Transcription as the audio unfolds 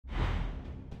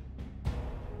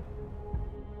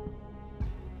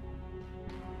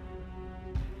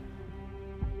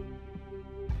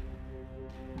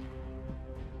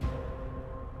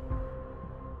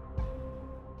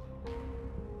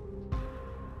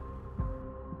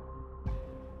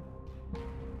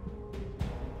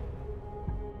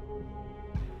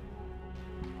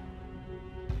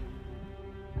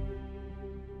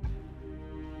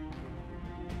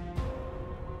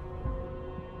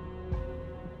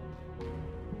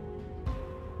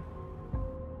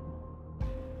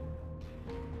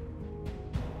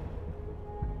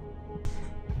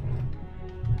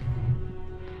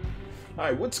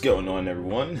Alright, what's going on,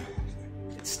 everyone?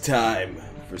 It's time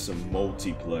for some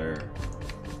multiplayer.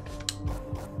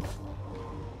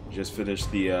 Just finished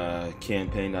the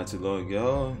campaign not too long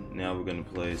ago. Now we're gonna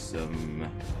play some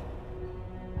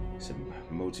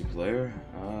multiplayer.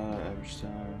 Average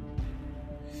time.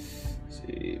 Let's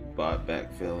see, bot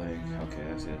backfilling. Okay,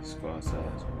 that's it. Squad size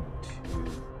 1,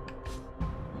 2.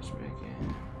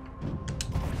 Matchmaking.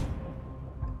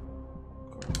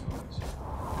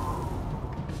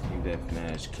 Team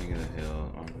deathmatch. King of the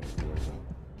Hill.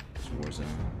 Warzone.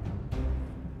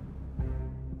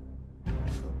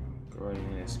 Go right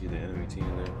in, execute the enemy team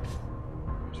there.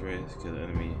 Just ready to execute the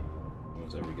enemy.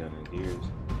 Once every gun in gears.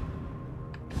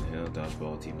 The hell,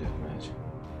 dodgeball, team deathmatch.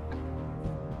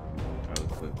 I'll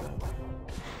equip that.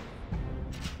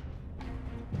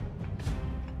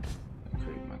 I'll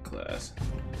create my class.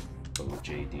 Go with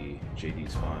JD.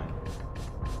 JD's fine.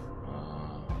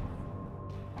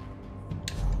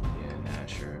 Yeah,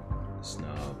 Nasher,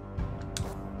 Snub.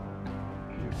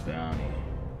 Your bounty.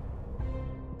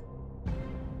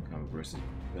 Versus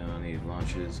bounty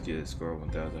launches, get a score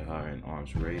 1,000 higher in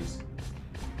arms race.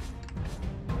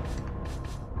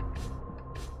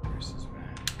 Versus man.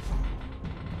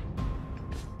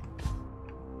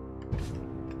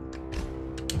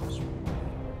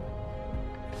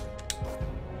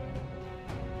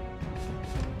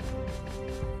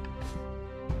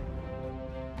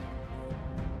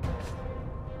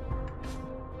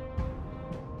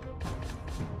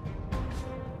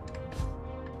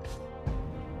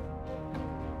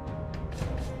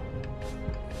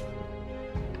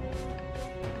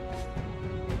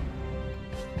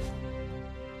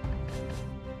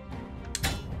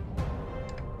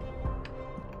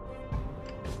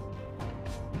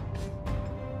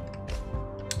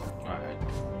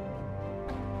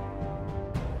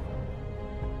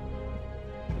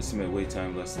 Estimate wait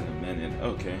time less than a minute.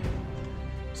 Okay.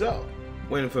 So,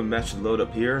 waiting for the match to load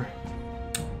up here.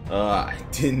 I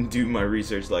didn't do my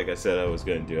research like I said I was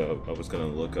gonna do. I was gonna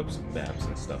look up some maps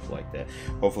and stuff like that.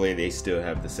 Hopefully they still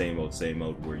have the same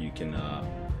mode where you can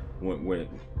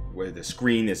where the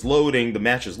screen is loading, the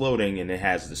match is loading, and it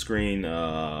has the screen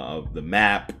of the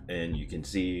map, and you can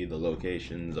see the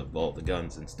locations of all the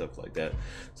guns and stuff like that.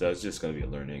 So it's just gonna be a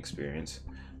learning experience.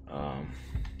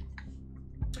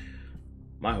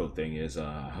 My whole thing is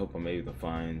I hope I'm able to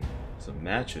find some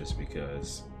matches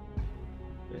because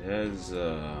it has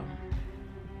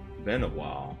been a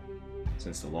while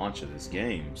since the launch of this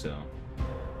game, so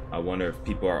I wonder if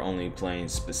people are only playing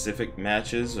specific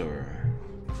matches or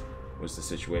what's the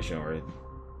situation, or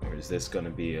is this going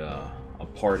to be a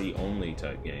party only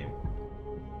type game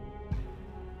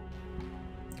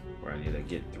where I need to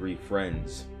get 3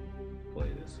 friends to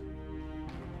play this.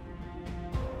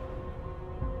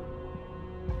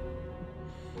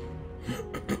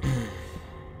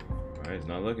 Alright, it's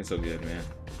not looking so good, man.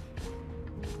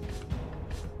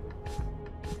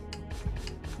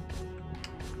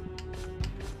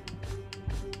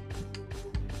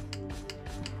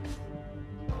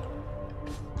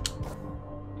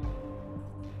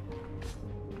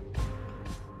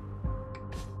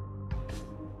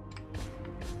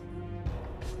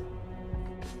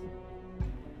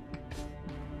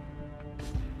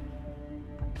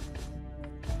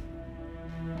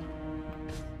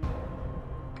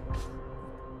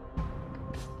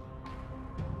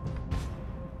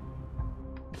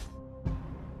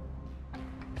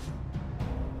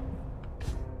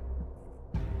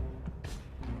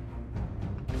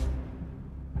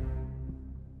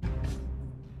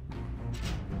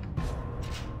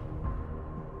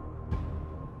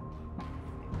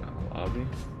 Lobby.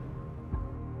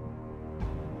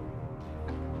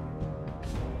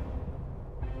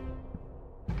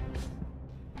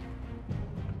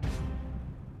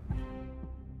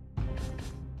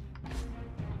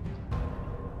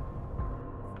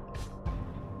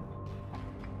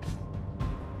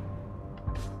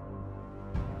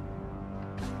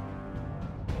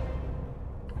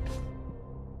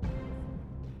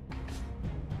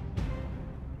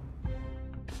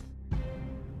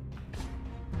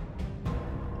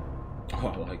 Oh,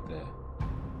 I like that.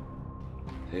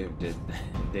 Day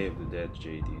of the Dead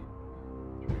JD.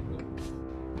 Pretty good.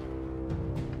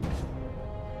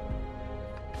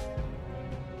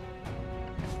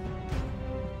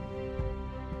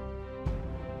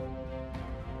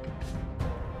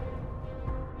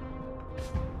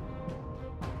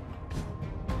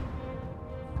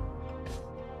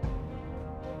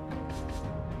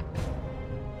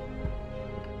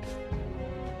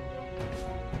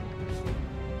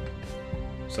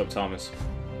 What's up, Thomas?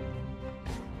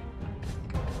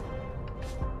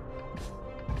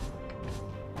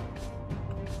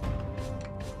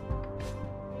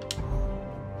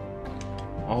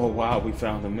 Oh wow, we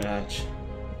found a match.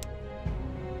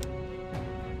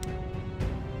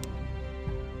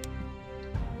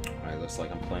 Alright, looks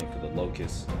like I'm playing for the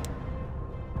Locust.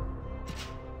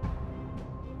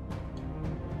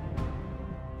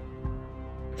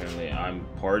 Apparently I'm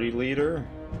party leader.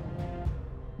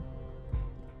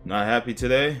 Not happy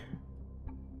today?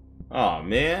 Oh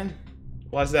man.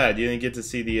 Why's that? You didn't get to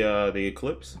see the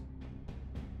eclipse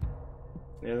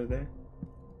the other day?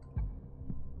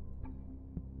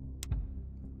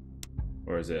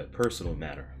 Or is it a personal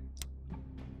matter?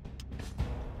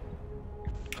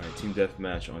 Alright, team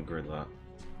deathmatch on gridlock.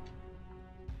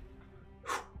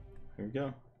 Here we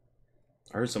go.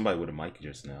 I heard somebody with a mic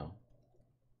just now.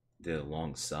 Did a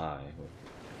long sigh.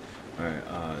 Alright,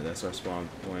 that's our spawn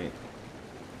point.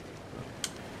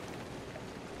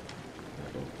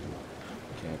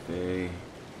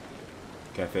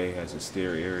 Cafe has a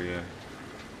stair area.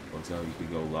 Hotel, you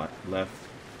could go left.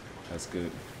 That's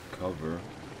good cover.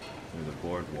 There's a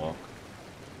boardwalk.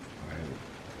 Alright,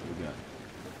 what we got?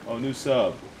 Oh, new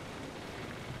sub.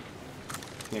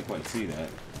 Can't quite see that.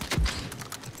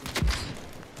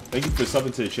 Thank you for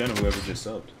subbing to the channel, whoever just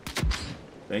subbed.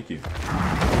 Thank you.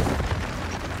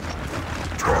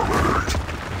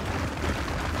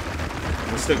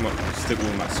 I'm gonna stick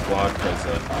with my squad because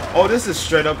oh, this is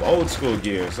straight up old school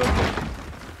gears. Okay.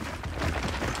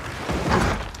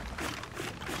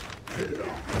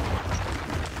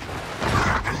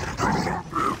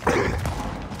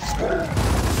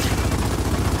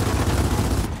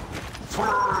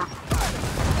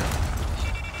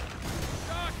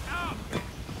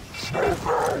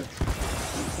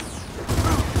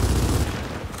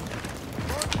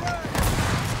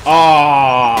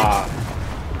 Ah!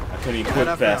 I couldn't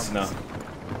equip fast enough.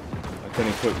 I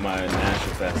couldn't equip my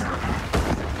Nasher fast enough.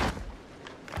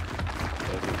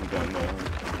 Those of you who don't know,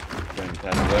 friend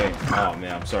passed away. Oh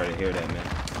man, I'm sorry to hear that, man.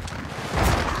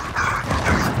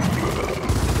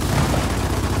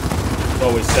 It's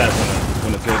always sad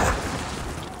when a good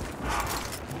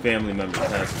family member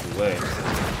passes away,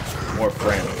 or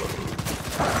friend.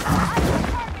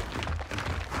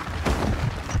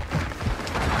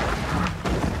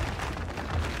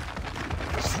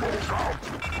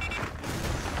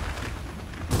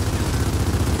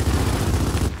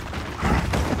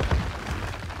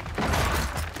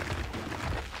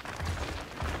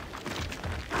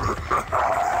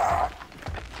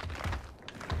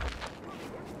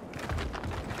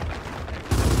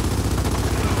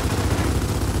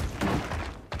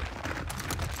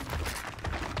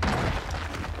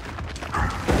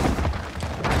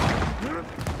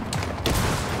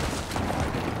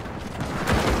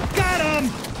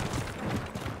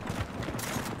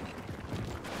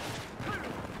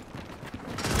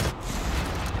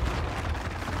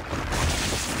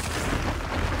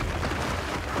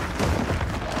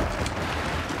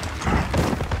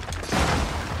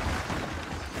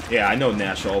 Yeah, I know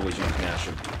Nash always use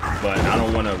Nasher, but I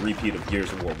don't want a repeat of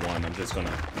Gears of War 1. I'm just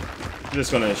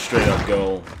gonna straight up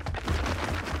go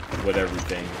with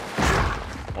everything,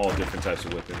 all different types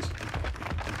of weapons,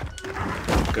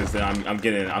 because then I'm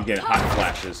getting hot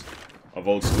flashes of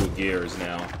old school Gears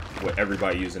now with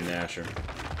everybody using Nasher.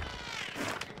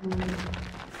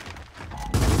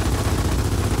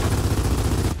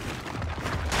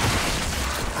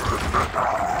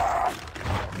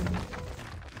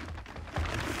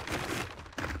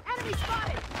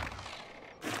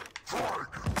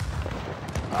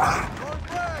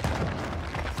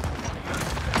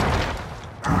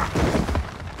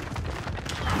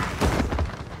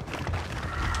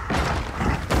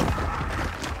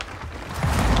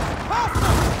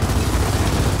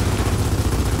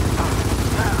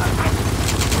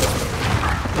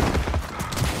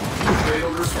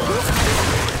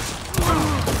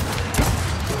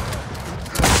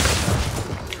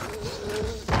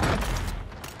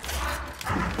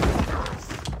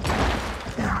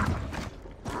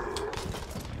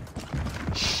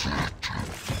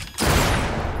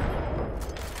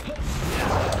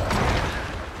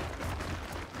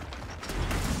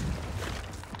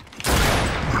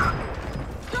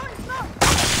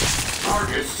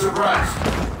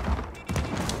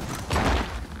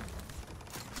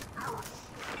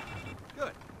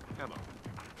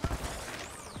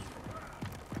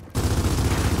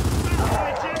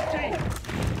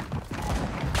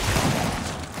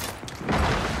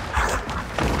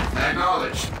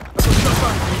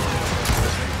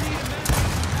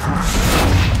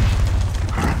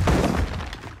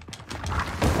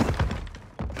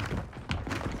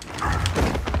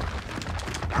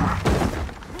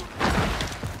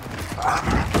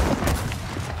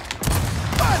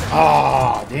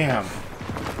 Oh, damn.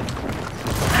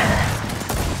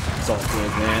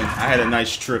 man. I had a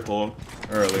nice triple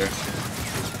earlier.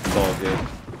 It's all good.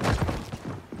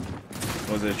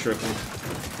 Was it a triple? I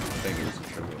think it was a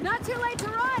triple. Not too late to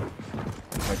run.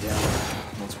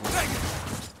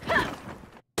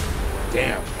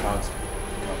 Damn, Cogs.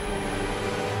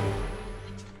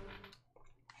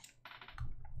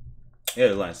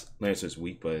 Yeah, Lancer's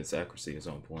weak, but its accuracy is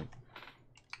on point.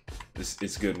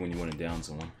 It's good when you want to down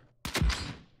someone.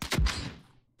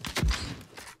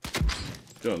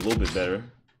 Doing a little bit better.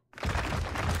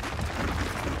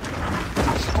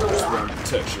 Strong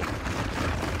protection.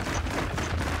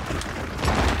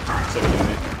 So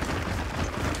unit.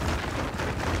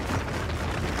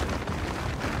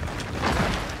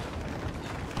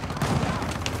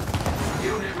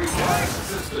 Unit requires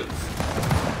assistance.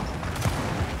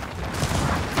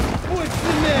 What's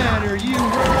the matter? You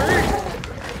hurt?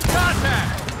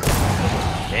 Contact!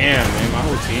 Damn, man, my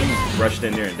whole team rushed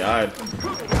in there and died.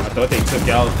 I thought they took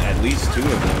out at least 2 of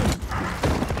them.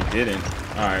 They didn't.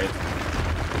 Alright.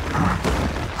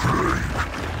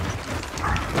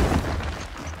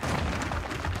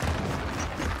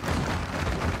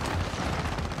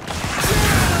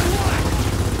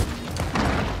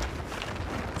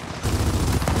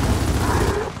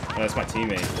 Oh, that's my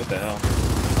teammate. What the hell?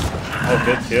 Oh,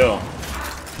 good kill.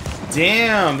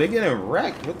 Damn, they getting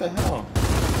wrecked. What the hell?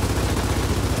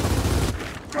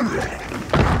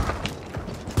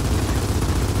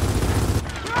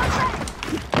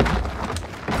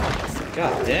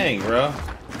 God dang, bro.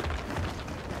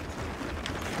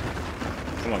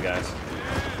 Come on, guys.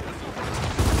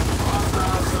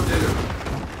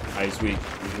 Ah, he's weak.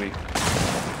 He's weak.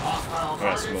 I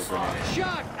got smoke right now.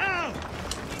 Shot out!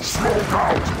 Smoke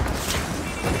out!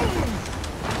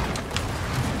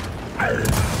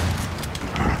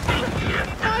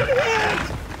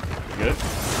 You good?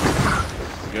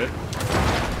 You good?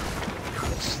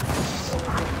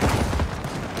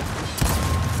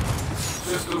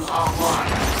 Systems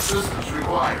online. Assistance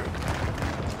required.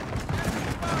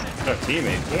 Our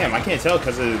teammate. Damn, I can't tell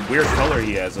because of the weird color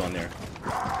he has on there.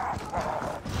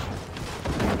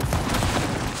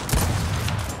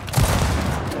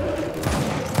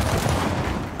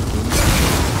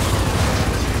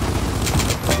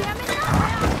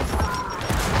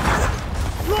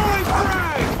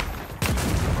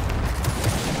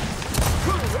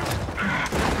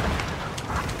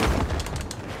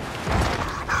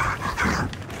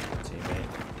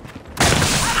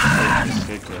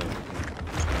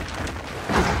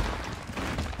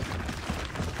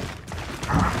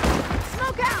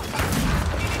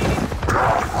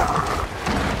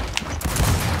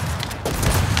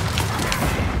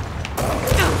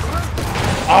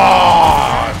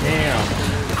 Oh, damn.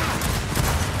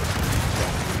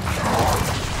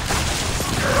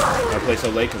 I played so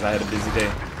late because I had a busy day.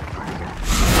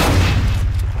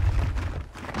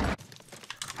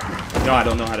 No, I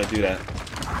don't know how to do that.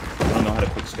 I don't know how to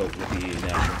quick scope with the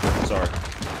natural. Sorry.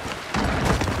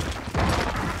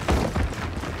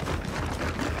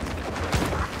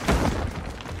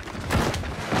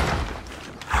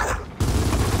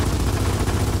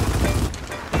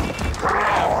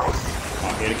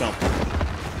 Here they come.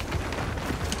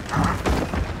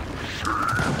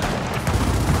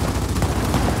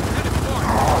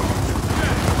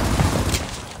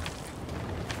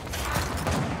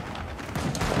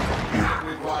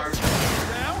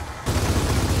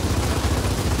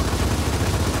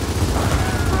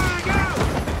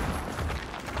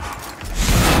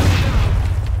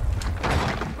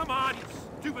 Come on, you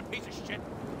stupid piece of shit!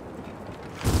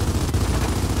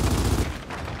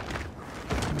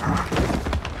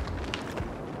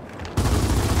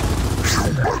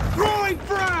 Throwing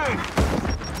frag!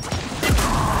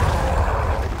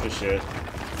 Good shit.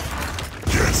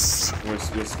 Yes.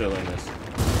 We're still in this.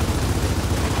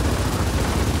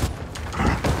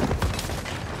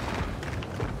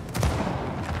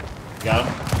 Got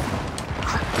him.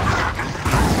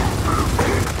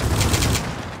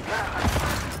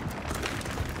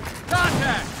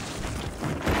 Contact!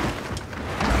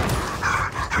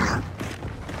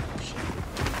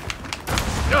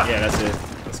 Yeah, that's it.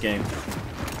 That's game.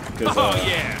 Oh,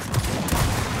 yeah!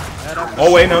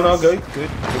 Oh wait, no, good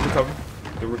recover.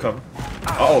 Good recover.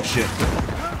 Oh shit.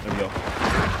 There we go.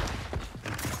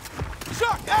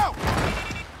 Shot out!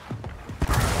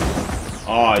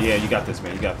 Oh yeah, you got this,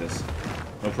 man. You got this.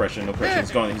 No pressure, no pressure.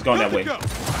 He's going that way.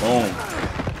 Boom.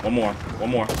 One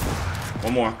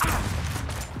more.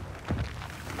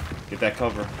 Get that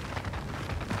cover.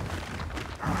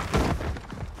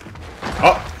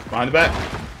 Oh, behind the back.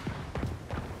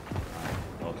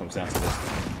 Oh, it comes down to this.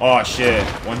 Oh shit.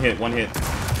 One hit.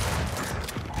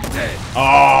 Dead.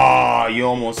 Oh, you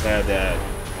almost had that.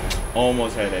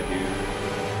 Almost had that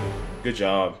dude. Good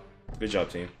job. Good job,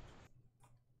 team.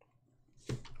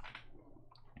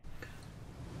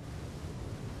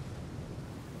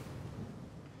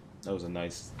 That was a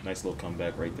nice little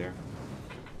comeback right there.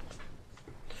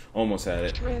 Almost had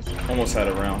it. Almost had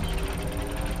a round.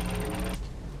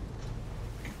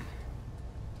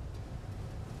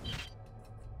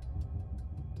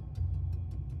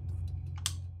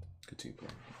 Good team play.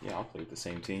 Yeah, I'll play with the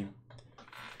same team.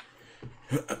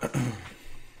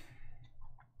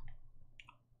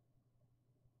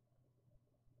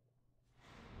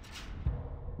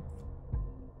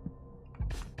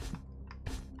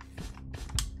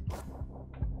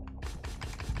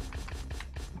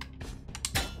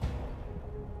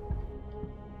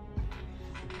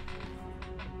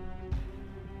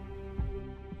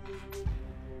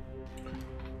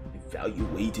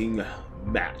 Evaluating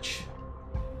match.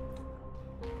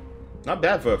 Not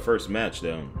bad for a first match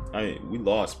though. We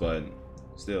lost, but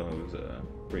still it was a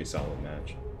pretty solid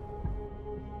match.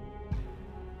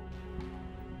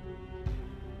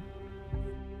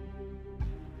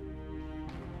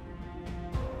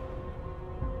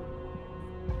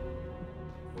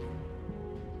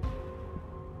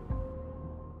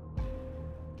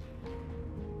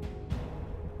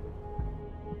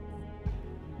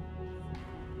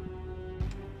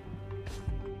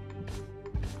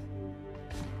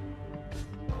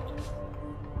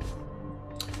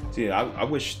 See, I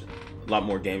wish a lot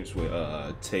more games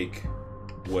would take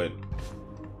what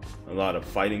a lot of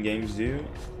fighting games do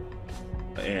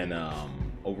and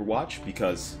Overwatch,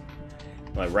 because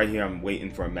like right here I'm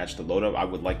waiting for a match to load up. I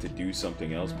would like to do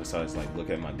something else besides like look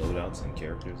at my loadouts and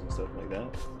characters and stuff like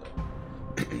that.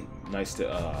 Nice to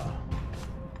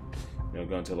you know,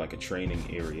 go into like a training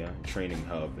area, training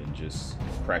hub, and just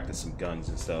practice some guns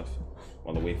and stuff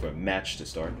while I wait for a match to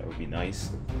start. That would be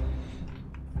nice.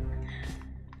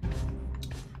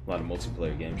 A lot of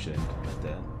multiplayer games should implement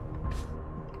that.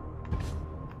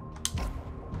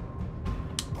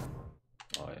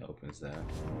 Oh, it opens that.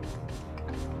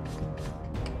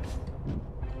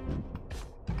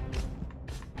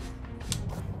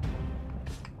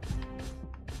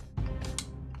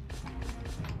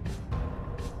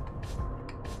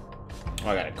 Oh,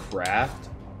 I got a craft.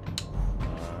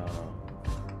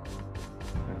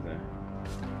 Okay.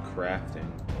 Crafting.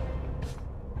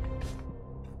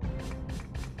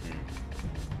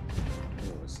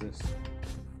 What's this?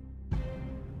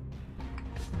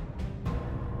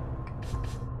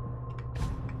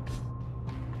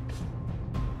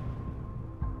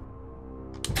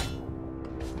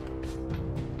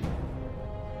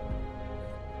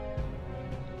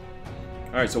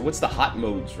 Alright, so what's the hot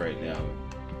modes right now?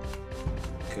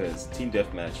 Because Team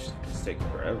Deathmatch is taking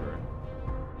forever.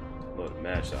 Load a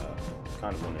match, I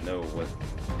kind of want to know what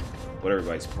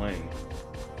everybody's playing.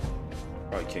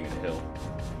 Probably King of the Hill.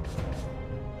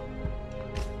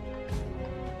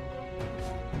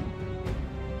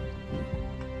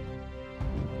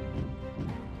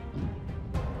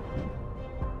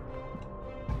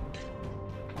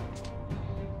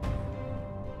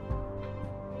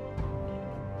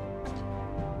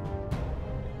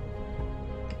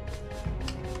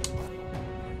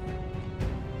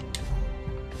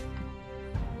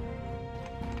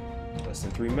 Less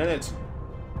than 3 minutes.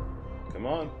 Come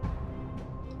on.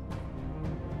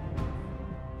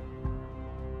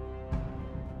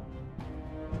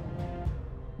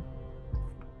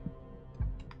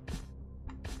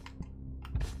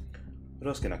 What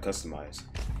else can I customize?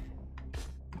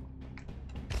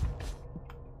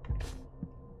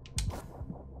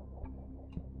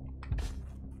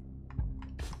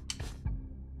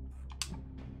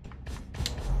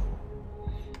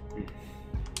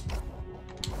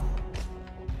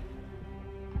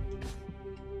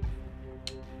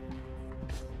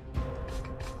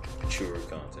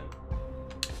 Content.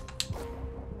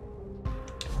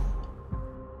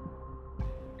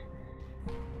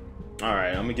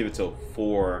 Alright, I'm gonna give it till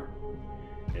 4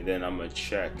 and then I'm gonna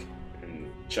check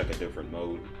a different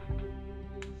mode.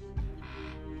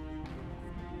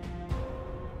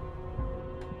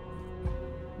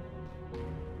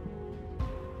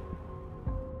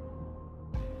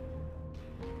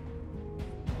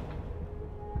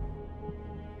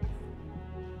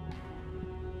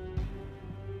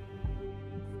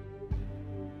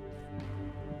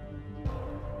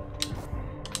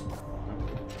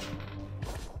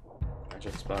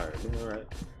 Expired. Alright.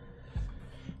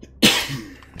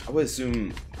 I would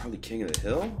assume probably King of the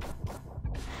Hill?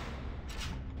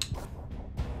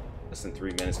 Less than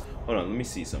 3 minutes. Hold on, let me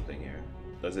see something here.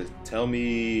 Does it tell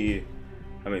me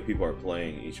how many people are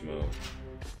playing each mode?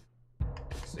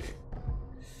 Let's see.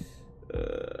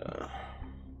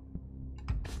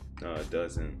 No, it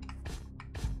doesn't.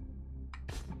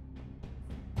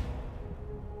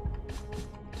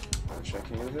 I'll check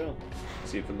King of the Hill.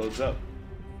 See if it loads up.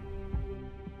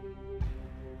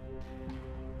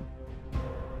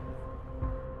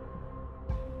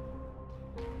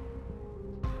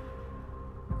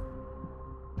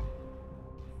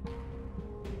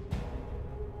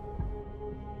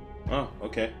 Oh,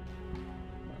 okay.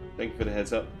 Thank you for the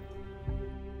heads up.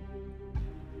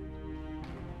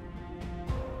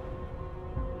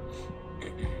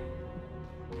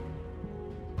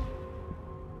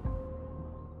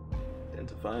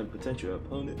 Identifying potential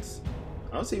opponents.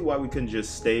 I don't see why we couldn't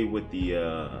just stay with the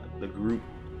group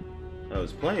I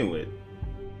was playing with.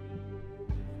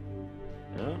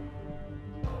 Yeah.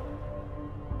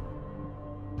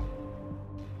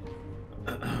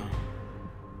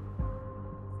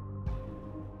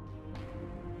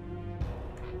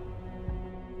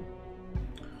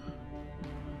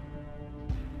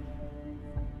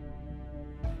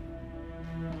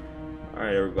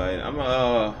 Alright, everybody. I'm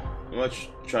gonna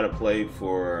try to play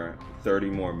for 30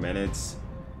 more minutes.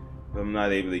 If I'm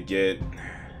not able to get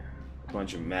a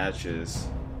bunch of matches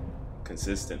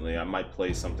consistently, I might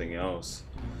play something else.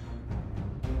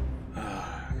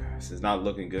 This is not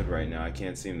looking good right now. I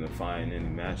can't seem to find any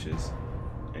matches,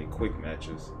 any quick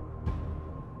matches.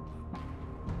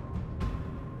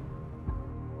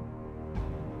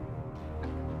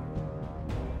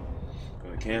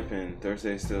 Camping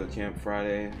Thursday, still at camp.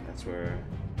 Friday, that's where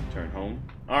I turn home.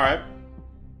 All right.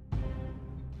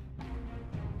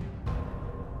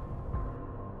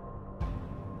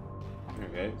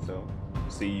 Okay, so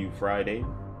see you Friday,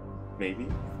 maybe,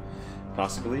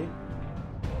 possibly.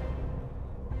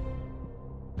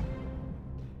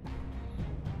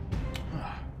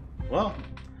 Well,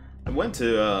 I went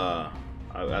to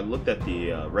I looked at the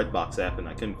Redbox app and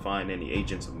I couldn't find any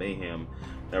Agents of Mayhem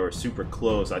that were super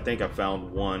close. I think I found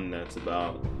one that's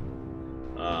about,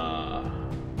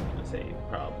 let's say,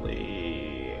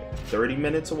 probably 30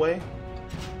 minutes away.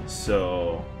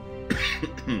 So,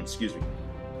 excuse me.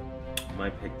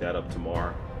 Might pick that up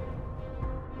tomorrow.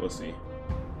 We'll see.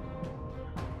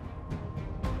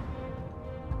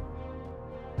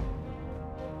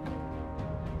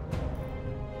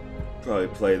 Probably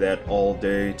play that all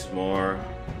day tomorrow.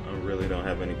 I really don't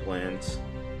have any plans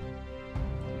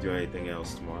to do anything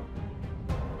else tomorrow.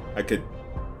 I could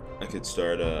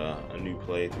start a new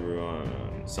playthrough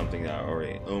on something that I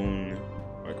already own,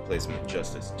 or I could play some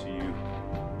Injustice 2.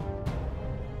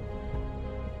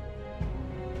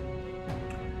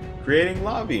 Creating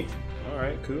lobby. All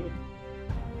right, cool.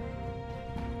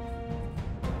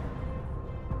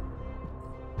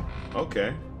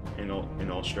 Okay, in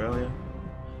Australia.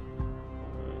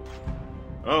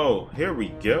 Oh, here we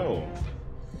go.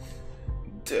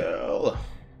 Dell.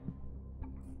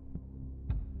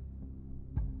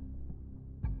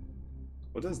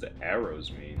 What does the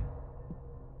arrows mean?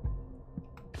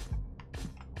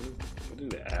 What do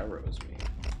the arrows mean?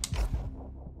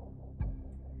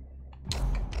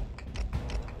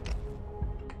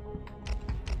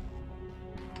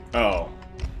 Oh.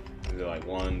 Is it like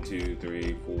 1, 2,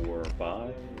 3, 4,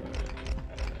 5?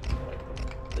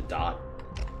 Like the dot?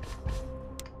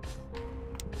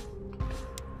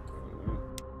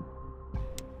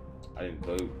 I didn't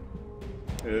vote.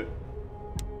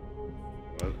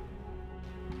 What?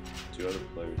 2 other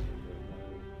players.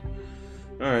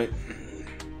 Alright.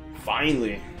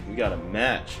 Finally, we got a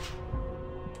match.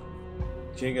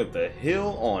 King of the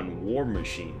Hill on War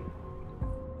Machine.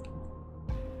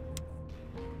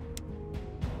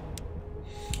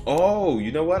 Oh,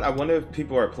 you know what? I wonder if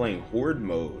people are playing Horde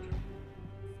mode.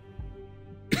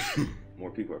 More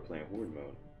people are playing Horde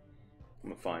mode. I'm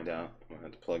gonna find out. I'm gonna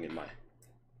have to plug in my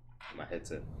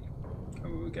headset. Oh,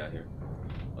 what we got here?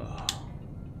 Oh.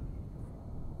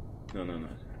 No.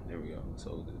 There we go. Let's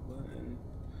hold this button.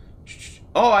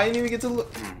 Oh, I didn't even get to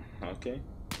look. Okay.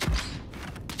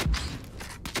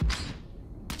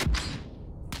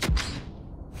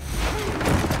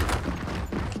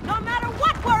 No matter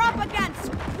what we're up against,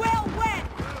 we'll win!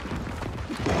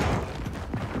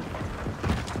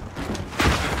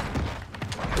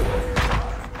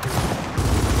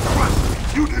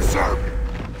 You deserve it!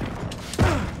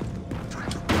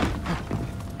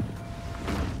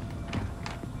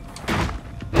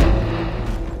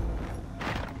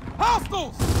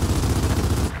 Hostiles!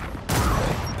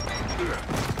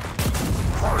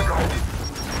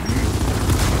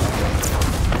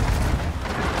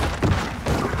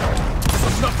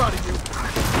 Enough out of you!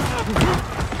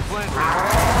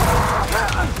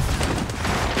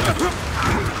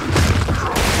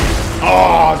 Oh,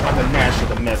 I was about to mash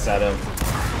the mess out of him.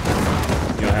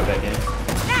 You don't have that game?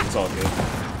 It's all good.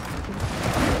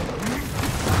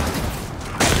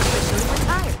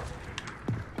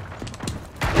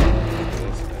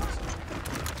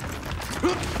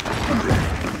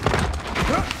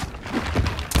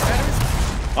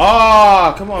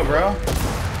 come on, bro.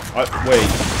 Wait.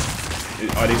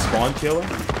 Are they spawn killing?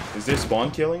 Is there spawn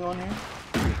killing on here?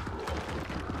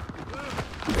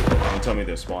 Don't tell me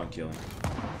they're spawn killing.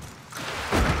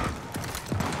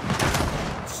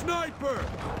 Sniper!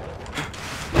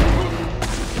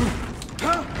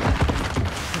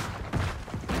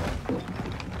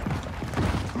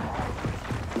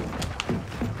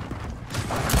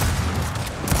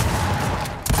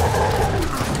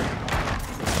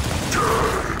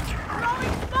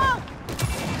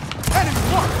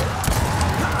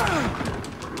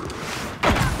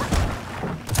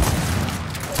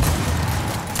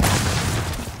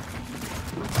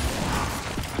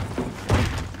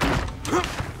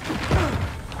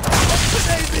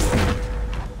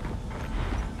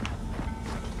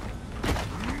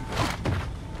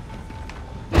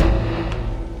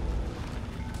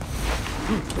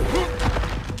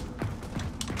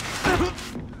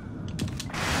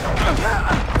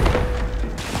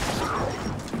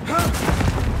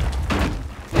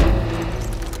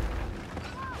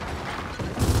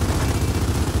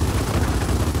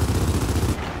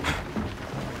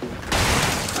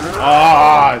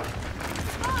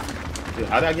 Dude,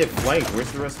 how did I get flanked?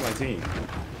 Where's the rest of my team?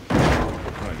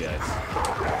 Come on, guys.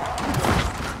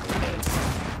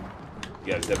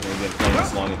 You guys definitely been playing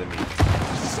this longer than me.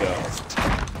 Let's go.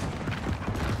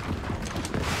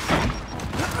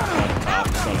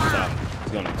 He's on the top.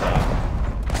 He's on the top.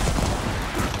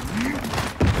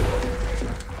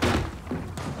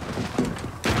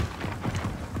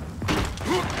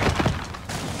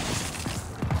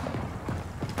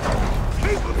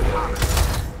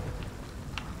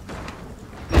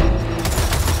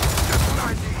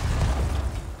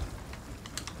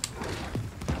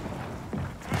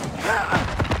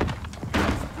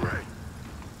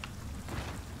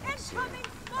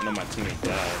 I know my teammate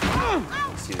died.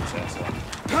 Let's see this asshole.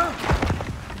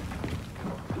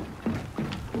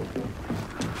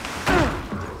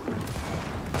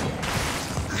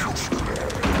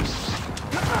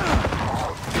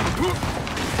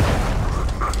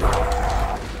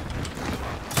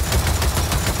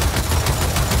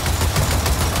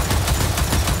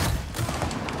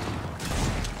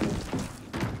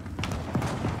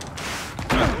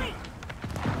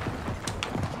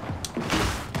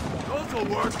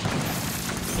 Work.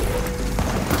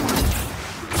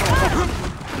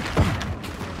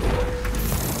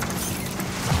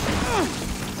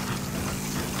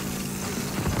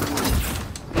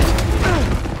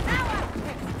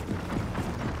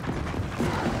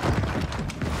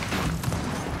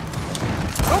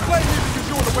 Don't blame me because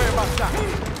you're in the way of my shot.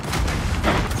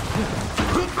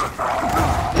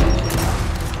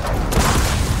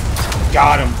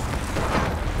 Got him.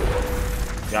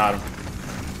 Got him.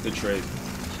 Good trade.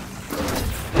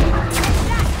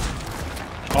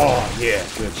 Oh, yeah.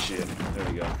 Good shit. There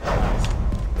we go. Nice.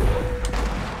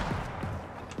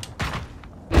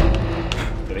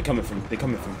 They coming from. They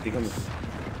coming from. They coming from.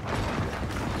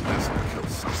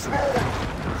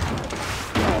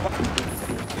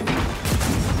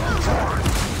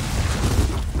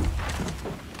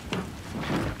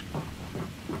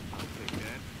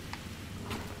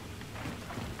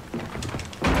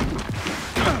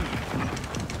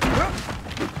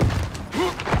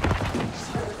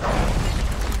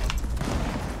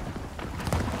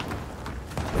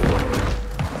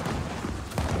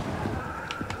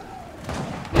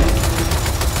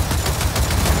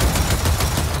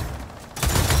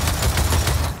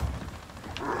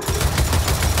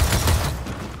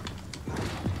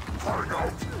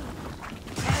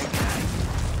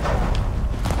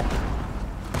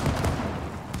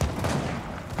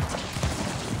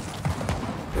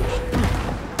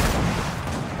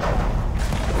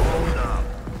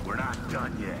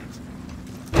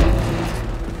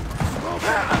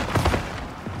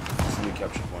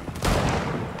 Capture point.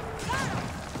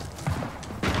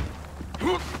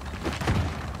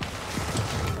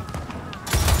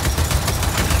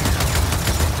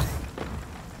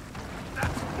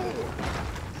 That's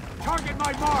 4. Target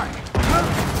my mark.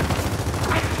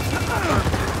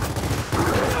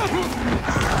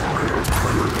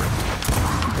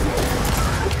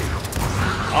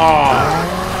 Alright,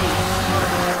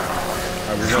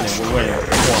 we're winning, we're winning.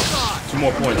 Two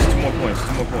more points, 2 more points,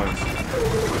 2 more points.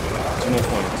 2 more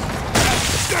points.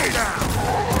 Stay down.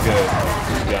 We're good.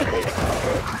 We got it.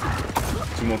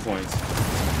 2 more points.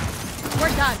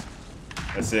 We're done.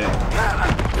 That's it.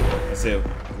 That's it.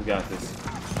 We got this.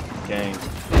 Gang.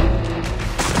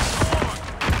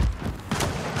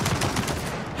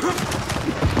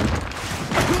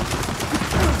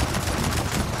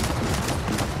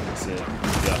 That's it. We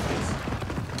got this.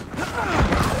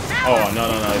 Oh, no,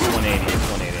 no, no. It's 180. It's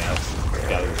 180. We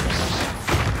got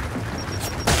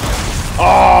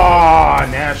Oh,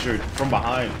 Nasher from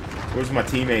behind. Where's my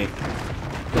teammate?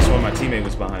 This one, my teammate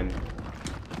was behind.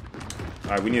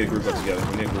 Alright, we need to group up together.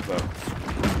 We need to group up.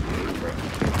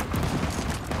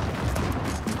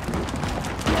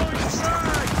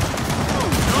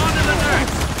 On to the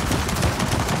next.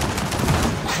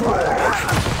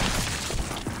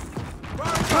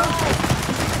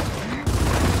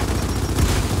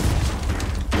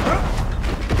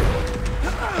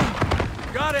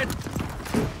 Got it.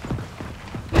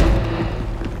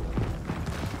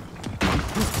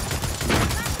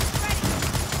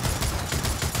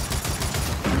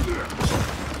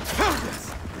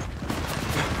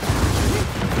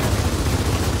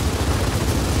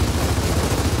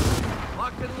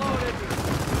 Locked and loaded.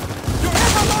 You're in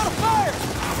a lot of fire.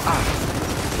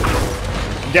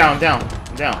 Down.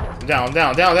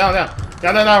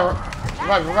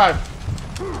 Revive.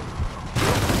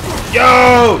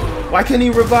 Yo! Why can't he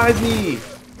revive me?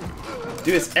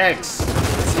 Dude, it's X.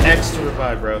 It's X to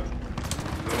revive, bro.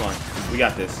 Come on. We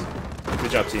got this.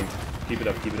 Good job, team. Keep it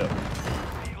up.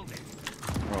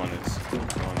 We're on this.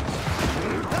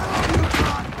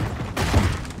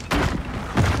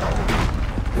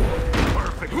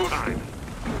 Perfect time.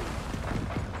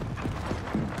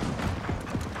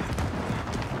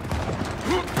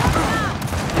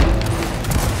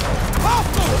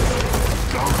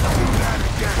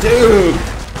 Dude!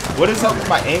 What is up with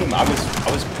my aim? I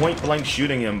was point blank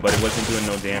shooting him, but it wasn't doing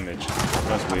no damage.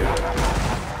 That's weird.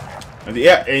 And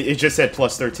yeah, it just said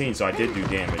plus 13, so I did do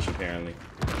damage apparently.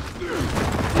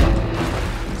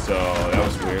 So that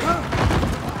was weird.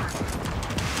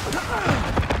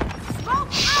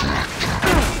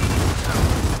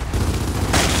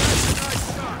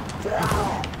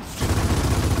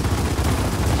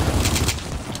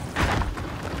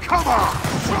 Come on,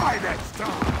 try next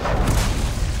time.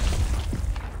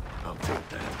 I'll take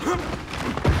that.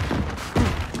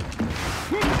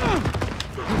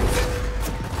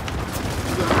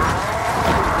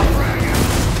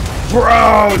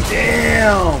 Bro,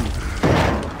 damn!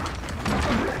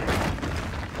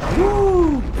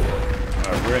 Woo!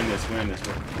 Alright, we're in this. We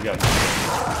got this.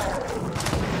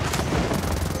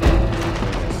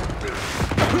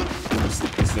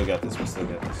 We still got this.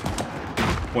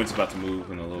 Point's about to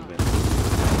move in a little bit.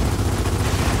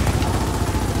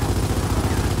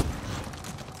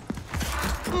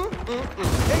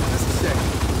 Ain't this a shame?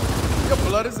 Your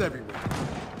blood is everywhere.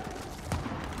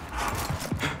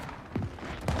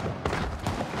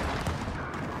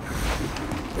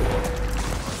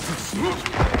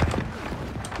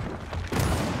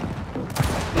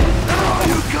 Oh,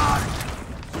 you got it.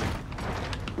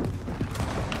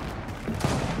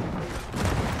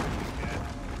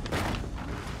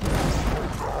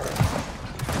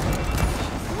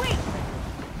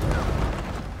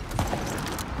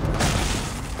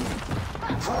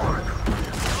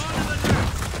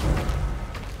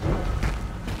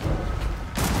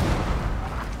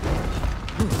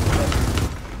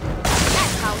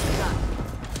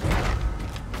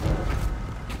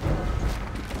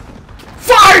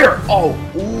 Fire! Oh,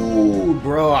 ooh,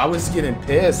 bro, I was getting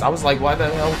pissed. I was like, why the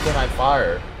hell can I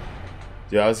fire?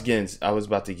 Dude, I was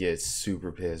about to get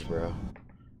super pissed, bro.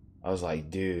 I was like,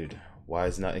 dude, why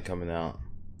is nothing coming out?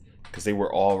 Because they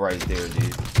were all right there,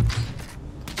 dude.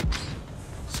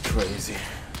 It's crazy.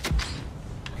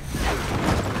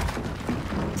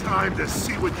 Time to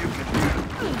see what you can do.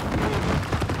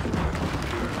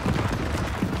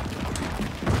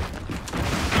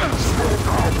 Smoke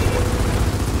out.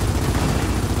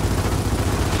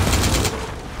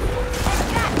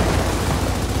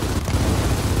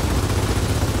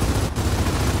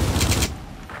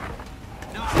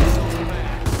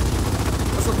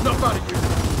 That's enough out of you.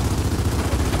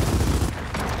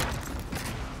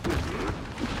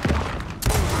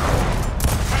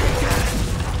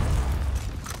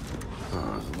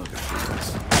 Look at this.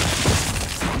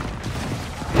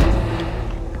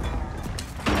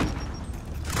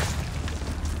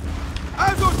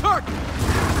 Eyes on target.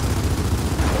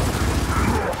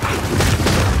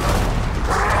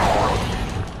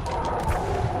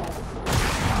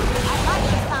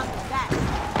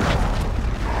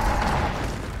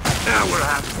 Now we're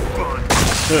having fun.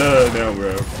 No,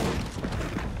 bro.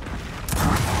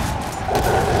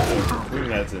 Even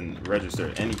that's in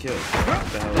register any kills. What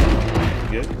the hell?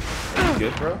 You good? Are you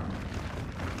good, bro?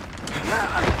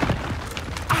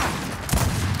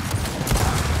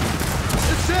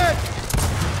 It's it.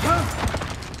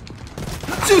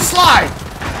 Two slide!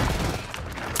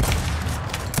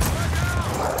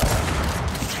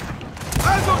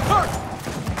 Eyes on target.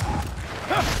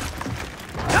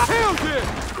 Tails in.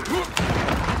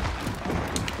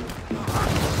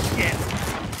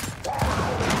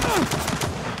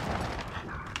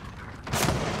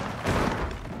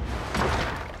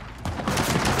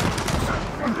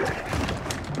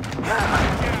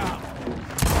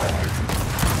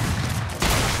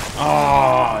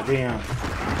 Oh, damn.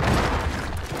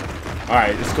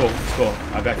 Alright, it's cool. It's cool.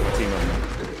 I back my team up.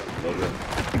 A little bit.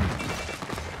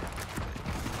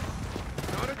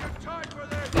 Not a good time for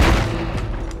this.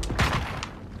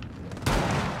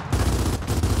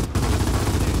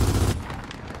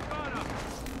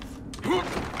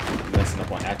 Messing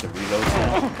up on active reloads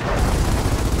now.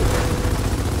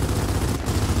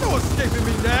 No escaping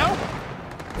me now.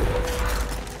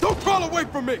 Don't crawl away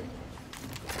from me.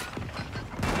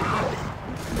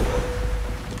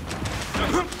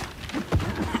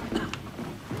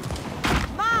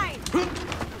 Mine!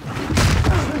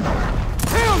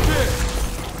 Hell yeah!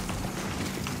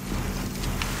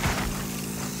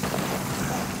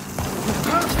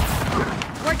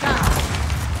 Right now!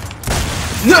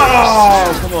 No!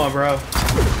 Come on, bro.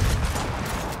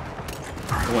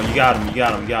 Come on, you got him, you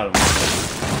got him, you got him.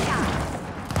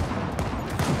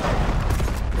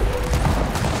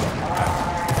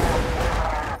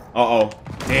 Uh-oh.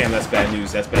 Damn, that's bad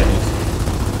news, that's bad news.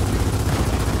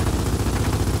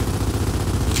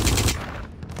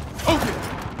 Okay.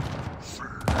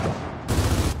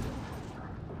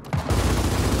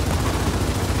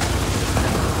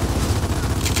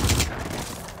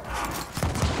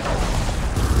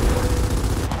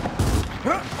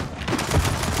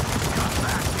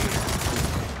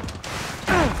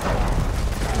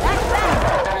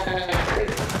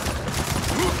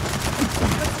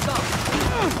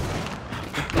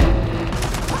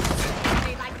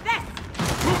 Stay like this!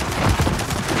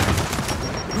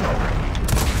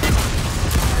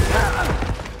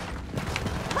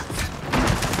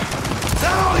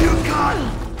 Now you got it.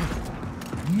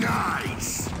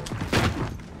 Nice.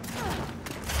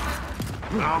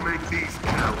 I'll make these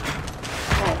count.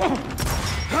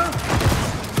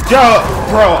 Yo,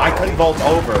 bro, I couldn't vault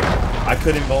over. I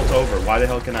couldn't vault over. Why the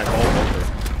hell can I vault over?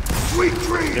 Sweet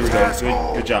dreams, There we go.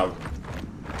 asshole. Good job.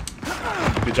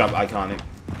 Good job, Iconic.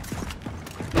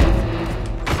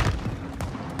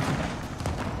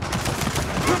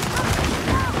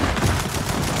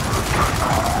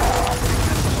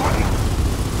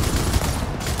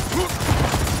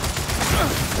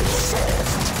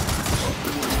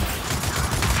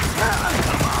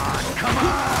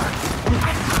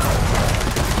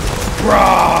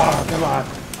 Bruh, come on.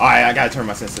 Alright, I gotta turn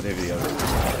my sensitivity up. I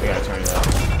gotta turn it up.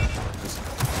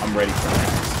 I'm ready for that.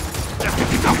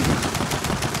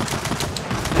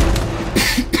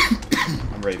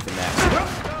 I'm ready for that.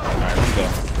 Alright, let's go.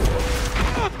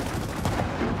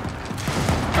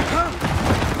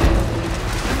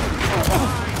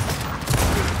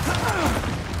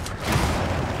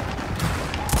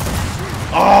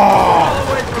 Oh!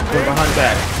 Put behind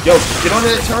back. Yo, get on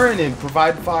that turn and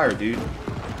provide fire, dude.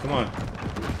 Come on.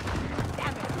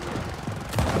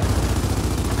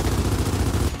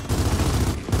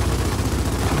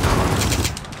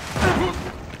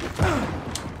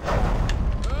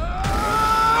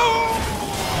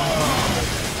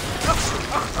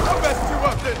 I messed you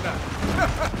up, didn't I?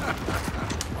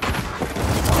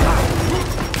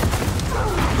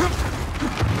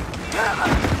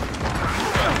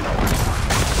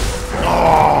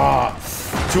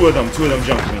 Oh! Two of them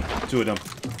jumped me. Two of them.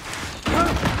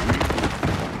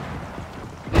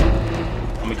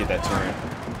 I'm gonna get that turret.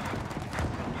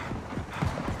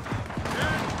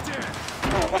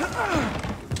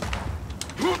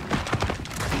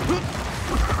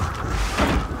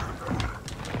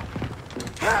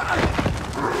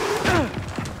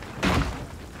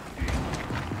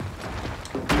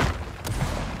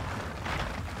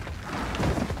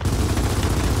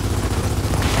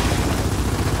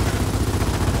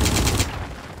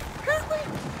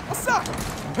 What's up?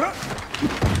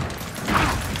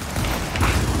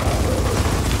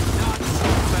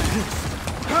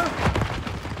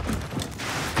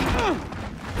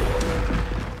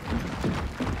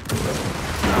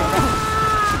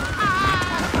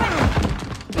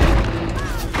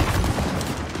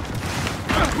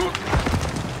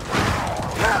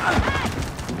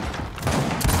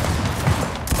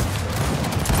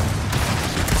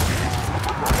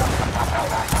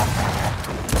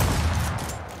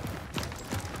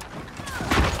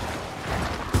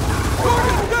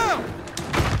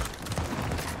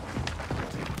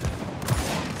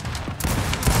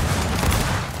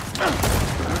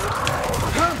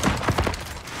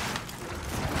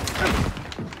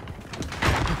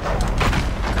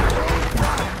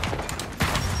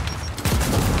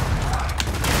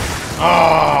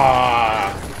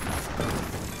 Ah!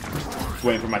 Just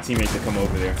waiting for my teammate to come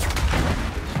over there.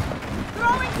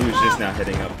 He was just now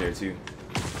heading up there too.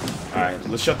 Alright,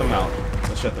 let's shut them out.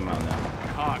 Let's shut them out now.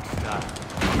 Hard style.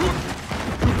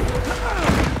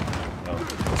 Oh,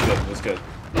 that's good, that's good.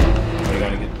 We're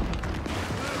gonna get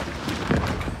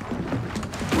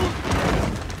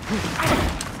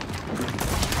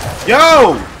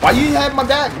Yo! Why you had my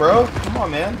back, bro? Come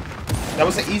on, man. That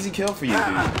was an easy kill for you, dude.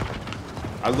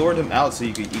 I lured him out so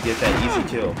you get that easy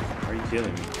kill. Why are you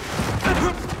killing me?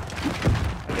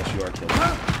 I guess you are killing me.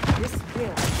 This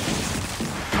will.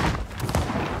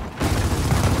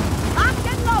 Locked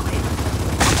and loaded.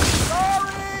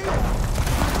 Sorry!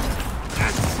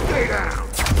 And stay down!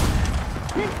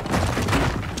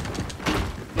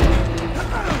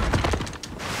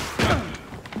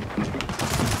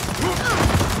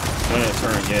 I'm gonna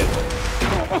turn yet.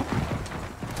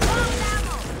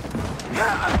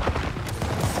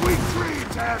 Sweet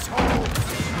dreams, asshole!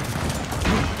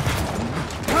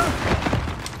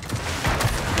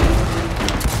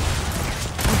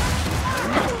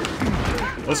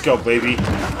 Let's go, baby.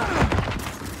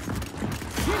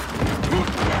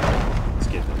 Let's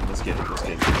get it. Let's get it. Let's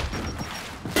get it.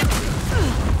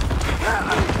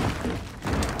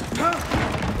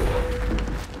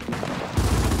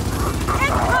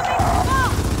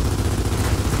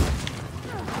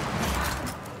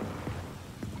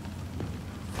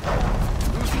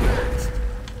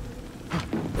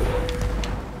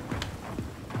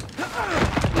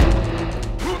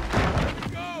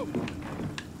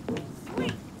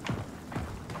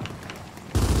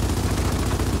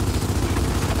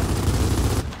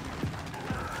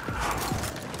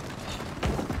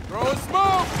 Throw a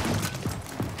smoke!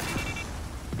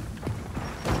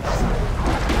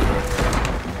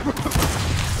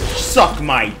 Suck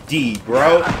my D,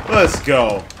 bro. Let's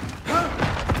go.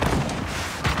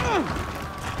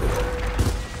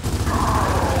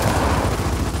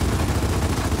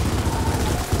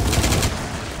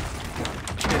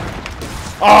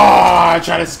 Oh, I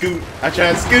try to scoot. I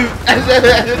try to scoot. I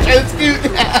try to scoot.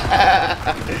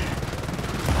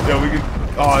 Yo, we can.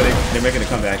 Oh, they're making a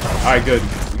comeback. All right, good.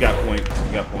 We got point.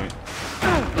 We got point.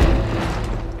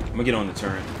 I'm gonna get on the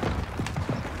turret.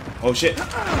 Oh shit. Oh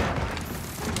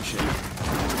shit.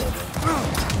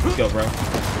 Let's go, bro.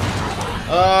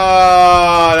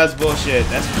 Oh, that's bullshit.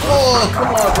 That's. Oh,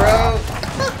 come on, bro.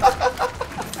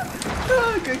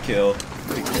 Good kill.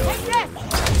 Good kill.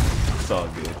 It's all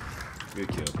good. Good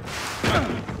kill.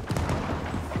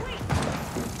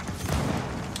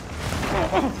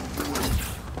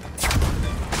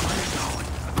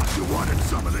 You wanted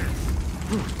some of this.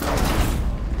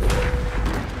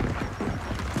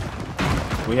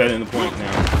 We heading the point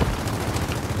now.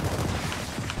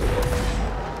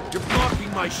 You're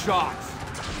blocking my shots!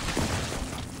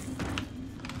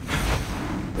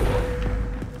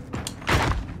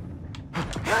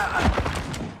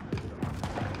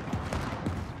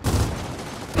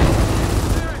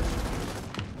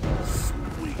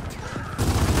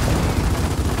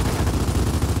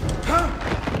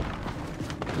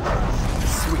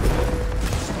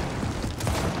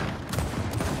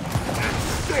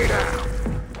 Stay down!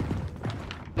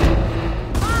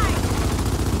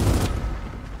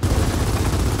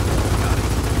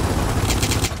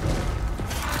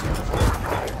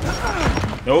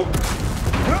 Nope.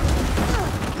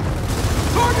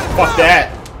 Fuck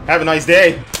that. Have a nice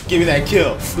day. Give me that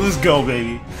kill. Let's go,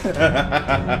 baby.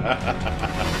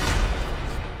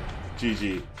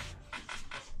 GG.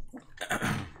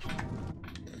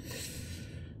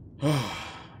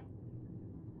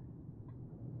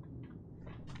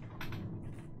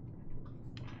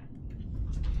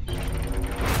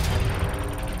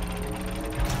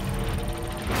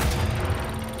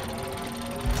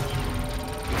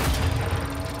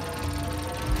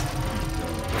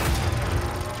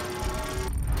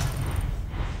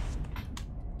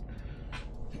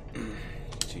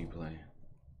 G-play.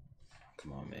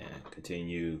 Come on, man.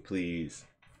 Continue, please.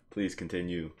 Please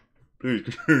continue. Please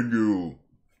continue.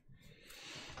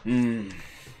 Less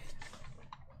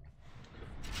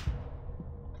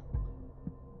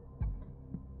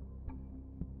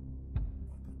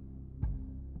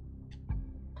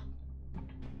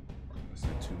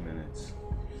than 2 minutes.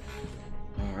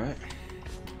 All right.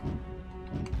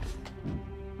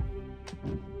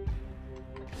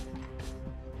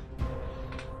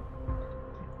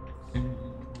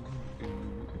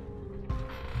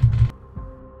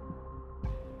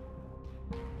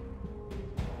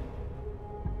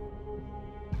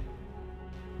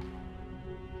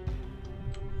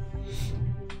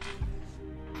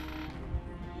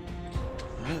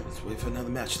 Alright, let's wait for another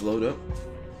match to load up.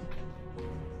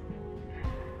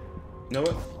 You know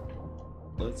what?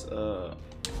 Let's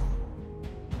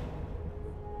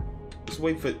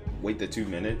wait the 2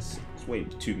 minutes. Let's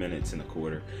wait 2 minutes and a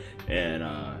quarter. And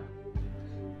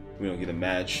we don't get a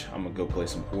match. I'm gonna go play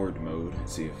some horde mode and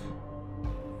see if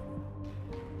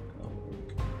that'll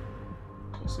work.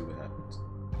 We'll see what happens.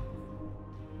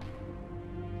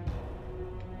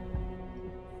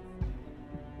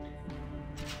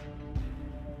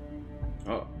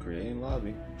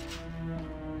 lobby.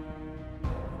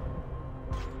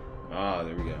 Ah,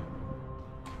 there we go.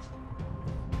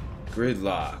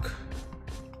 Gridlock.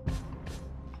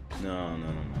 No.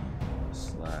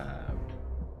 Slab.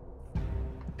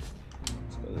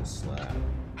 Let's go to the slab.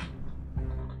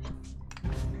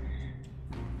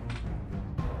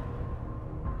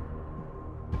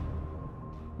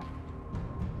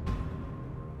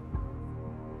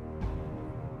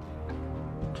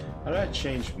 How did I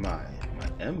change my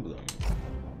emblem?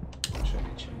 I wish I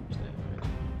could change that. Right?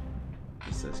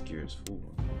 It says Gears 4.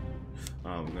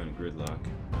 Oh, we're going to Gridlock.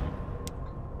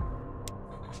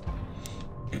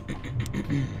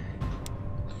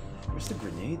 Where's the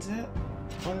grenades at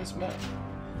on this map?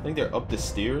 I think they're up the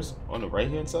stairs on the right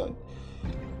hand side.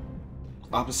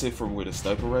 Opposite from where the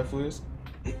sniper rifle is.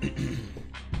 I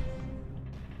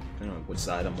don't know what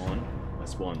side I'm on. I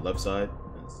spawn left side.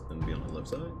 It's gonna be on the left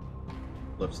side.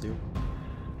 Left stair.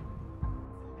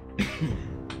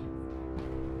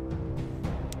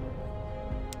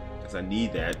 Because I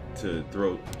need that to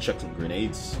chuck some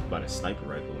grenades by the sniper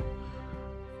rifle.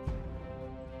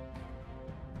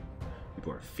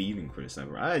 People are feeding for the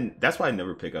sniper. That's why I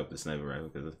never pick up the sniper rifle,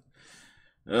 because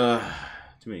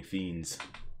too many fiends.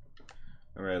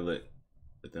 All right, let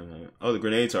them have it. Oh, the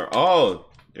grenades are.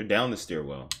 Oh, they're down the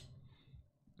stairwell.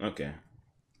 Okay.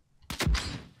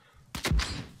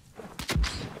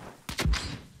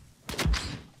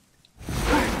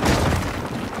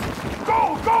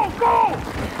 Go!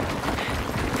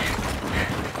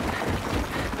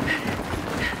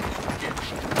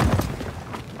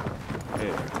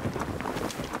 Hey.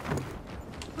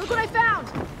 Look what I found!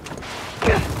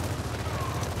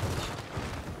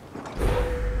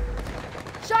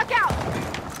 Shock out!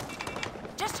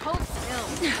 Just hold still.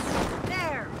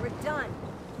 There, we're done.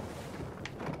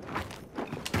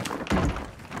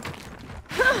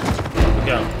 Look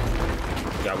out.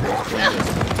 We got one.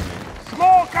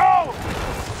 Smoke out!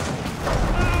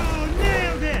 Oh,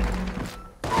 nailed it!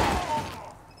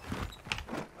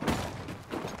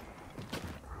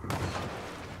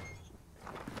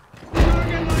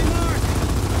 Target my mark!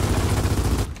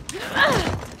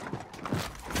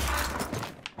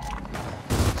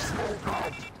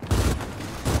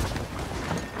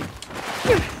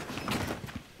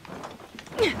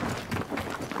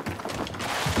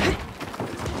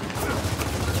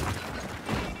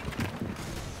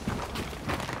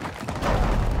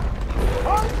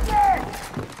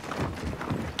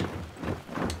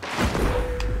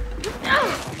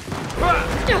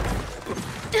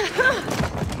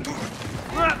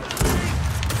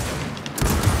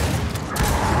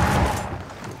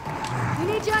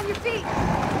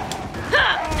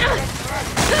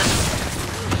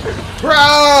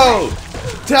 Bro!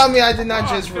 Tell me I did not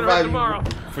just revive you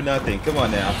for nothing. Come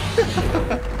on now.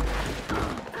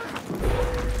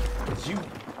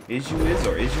 Is you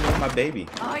my baby?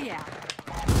 Oh yeah.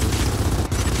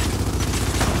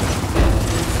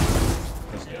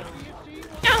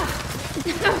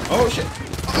 Oh shit.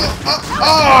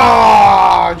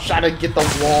 Oh, trying to get the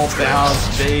wall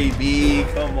bounce, baby.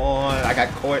 Come on. I got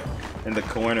caught in the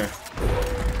corner.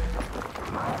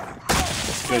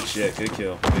 Good shit. Good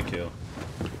kill. Good kill.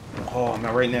 Oh, I'm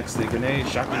not right next to the grenade.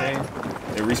 Shot grenade.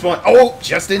 They respawn. Oh,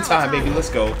 just in time, baby. Let's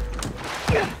go.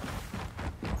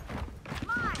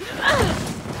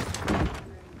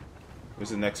 Where's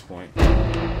the next point?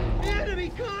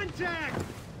 Enemy contact!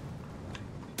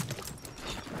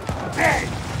 Hey!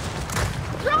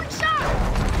 Throwing shot!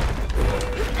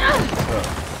 Bro,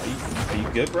 are you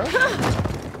good, bro?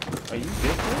 Are you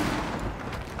good, bro?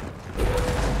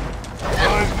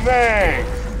 Good man!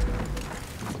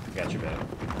 Got your back.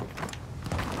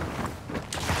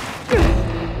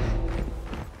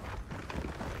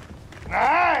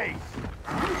 Nice!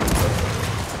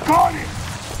 Got it!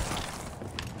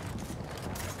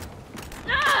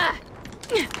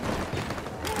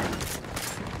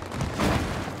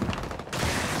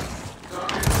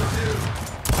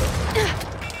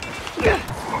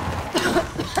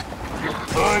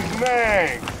 Good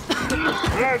man!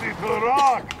 Ready to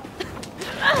rock!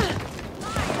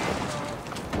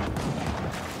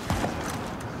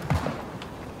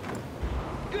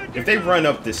 If they run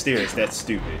up the stairs, that's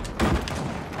stupid.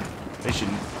 They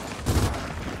shouldn't.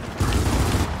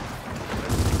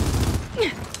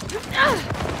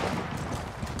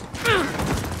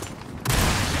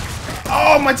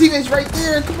 Oh, my teammate's right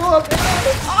there. Come on, man.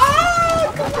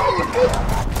 Oh, come on.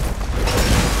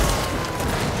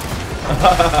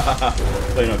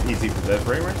 Playing on PC for that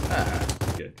frame rate? Ah,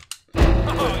 good.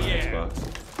 Oh, yeah.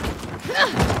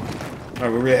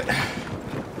 Alright, where we at?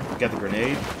 Got the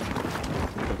grenade.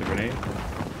 Got the grenade.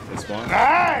 Let's spawn.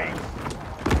 Nice!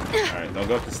 Alright, don't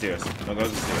go up the stairs. Don't go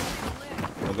up the stairs.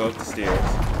 Don't go up the stairs.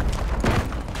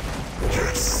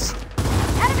 Yes.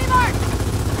 Enemy mark!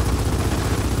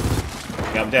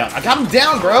 I got him down. I got him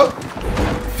down, bro!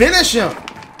 Finish him!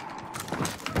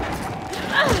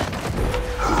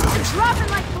 Dropping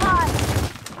like flies!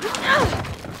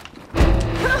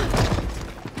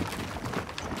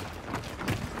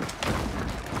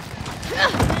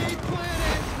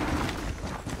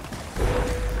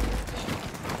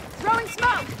 Throwing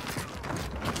smoke!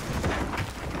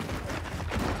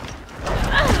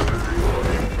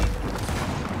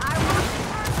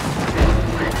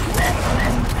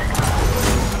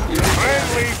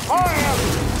 Friendly fire!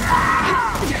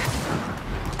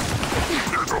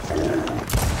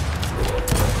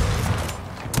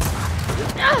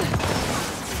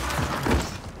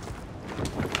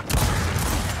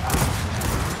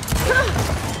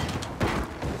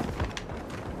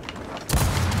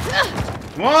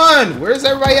 Come on! Where's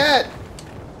everybody at?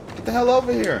 Get the hell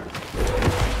over here.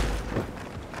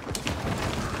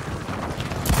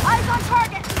 Eyes on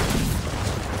target!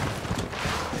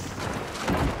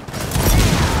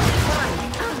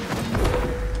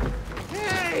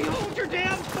 Hey, hold your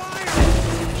damn fire!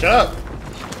 Shut up!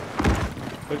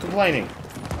 Quit complaining.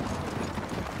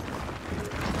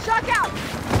 Shock out!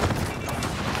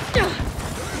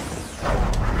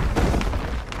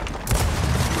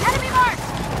 Enemy mark!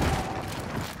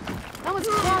 That one's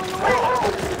crawling away!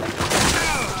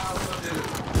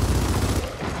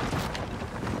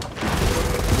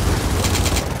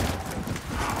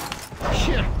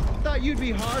 Shit, thought you'd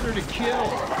be harder to kill.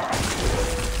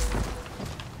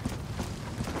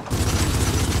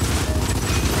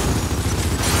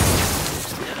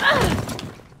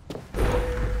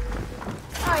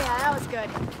 Oh yeah, that was good.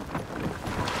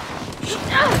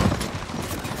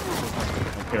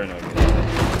 I'm paranoid.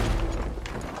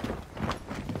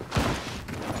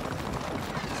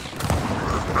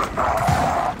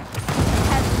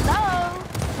 Hello!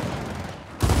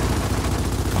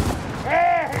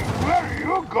 Hey, where are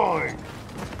you going?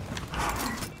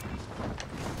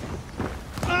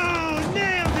 Oh,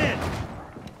 nailed it!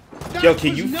 That Yo, can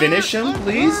was you not finish him, on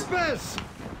please? purpose.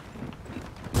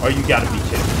 Oh, you gotta be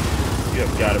kidding me. You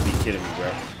have gotta be kidding me,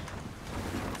 bro.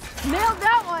 Nailed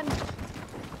that one!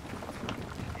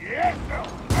 Yes, no.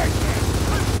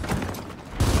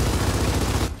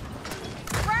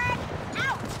 Frag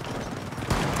out!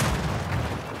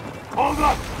 Hold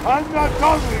up! I'm not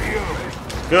done with you!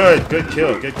 Good, good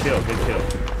kill, good kill, good kill.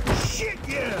 Shit,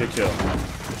 yeah! Good kill.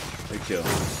 Good kill.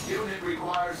 Unit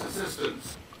requires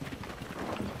assistance.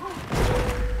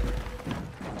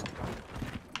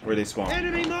 Where they spawn?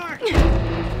 Enemy mark! No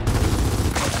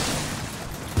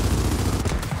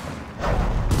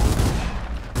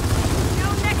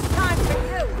next time for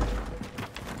you!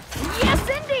 Yes,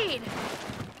 indeed!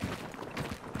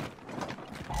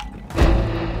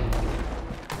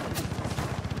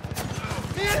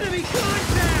 Enemy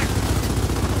contact!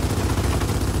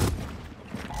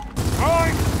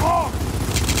 Throwing smoke!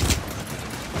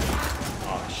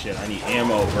 Oh shit, I need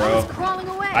ammo, bro. One's crawling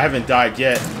away! I haven't died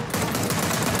yet.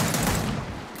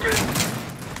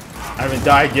 I haven't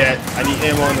died yet. I need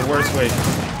ammo in the worst way.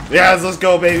 Yes, let's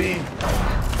go, baby.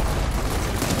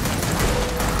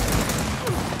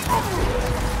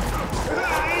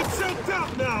 Ain't so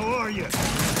tough now, are you?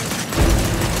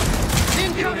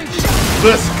 Incoming shot!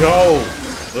 Let's go.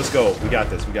 Let's go. We got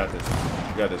this. We got this.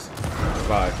 We got this.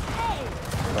 Revive.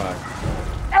 Revive.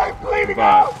 I'm bleeding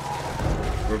out!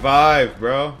 Revive. Revive,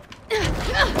 bro.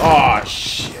 Oh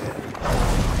shit.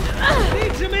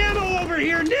 Need some ammo over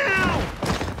here now!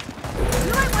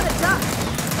 You might want to duck!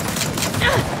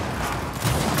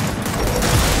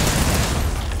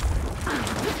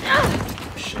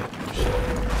 Shit. Shit.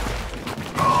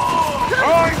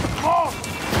 Throwing smoke!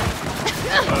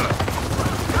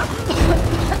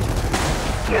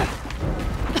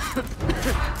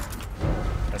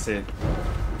 That's it.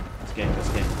 This game. This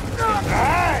game. This game.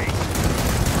 Hey!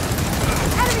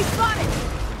 Enemy spotted!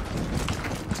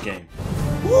 This game.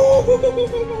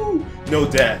 Woo! No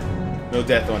death. No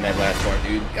death on that last part,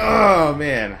 dude. Oh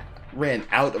man. Ran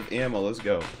out of ammo. Let's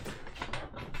go.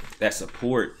 That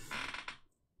support.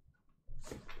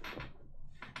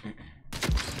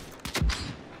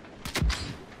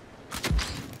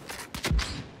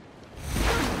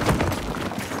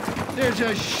 There's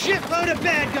a shitload of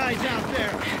bad guys out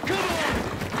there! Come on!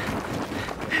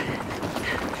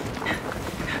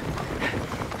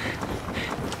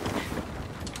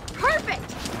 Perfect!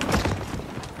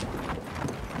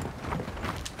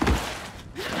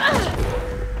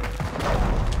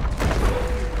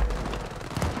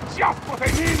 Just what I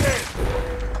needed!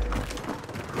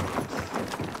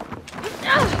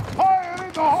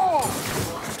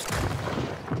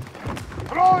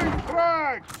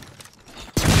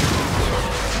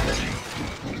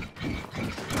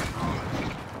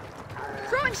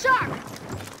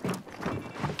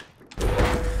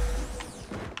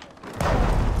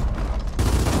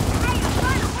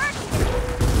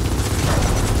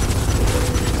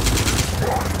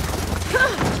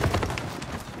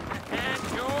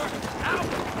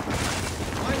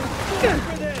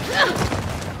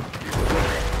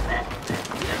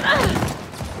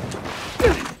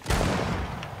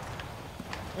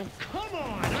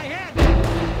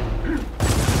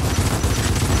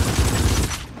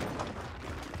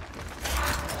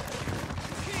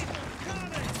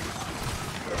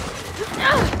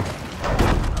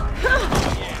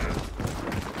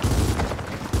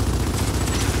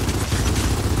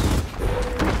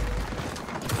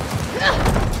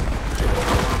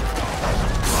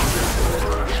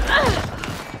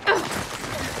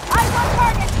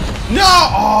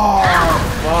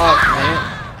 fuck,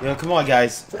 man. Yo, come on,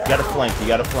 guys. You gotta flank. You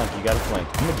gotta flank. You gotta flank.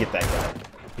 I'm gonna get that guy.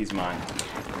 He's mine.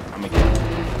 I'm gonna get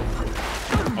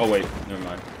him. Oh, wait. Never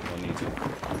mind. Don't need to.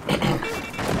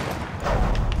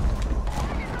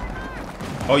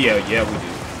 Oh, yeah. Yeah, we do.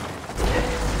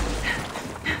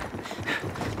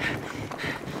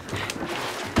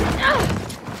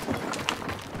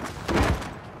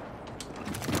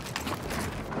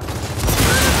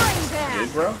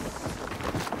 Good, bro?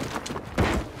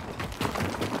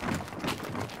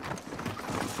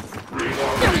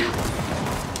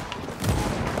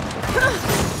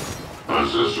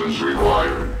 Assistance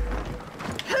required.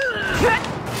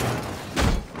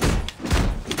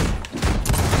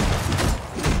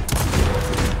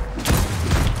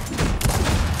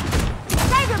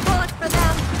 Save your bullets for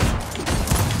them.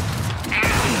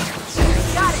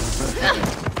 Got it.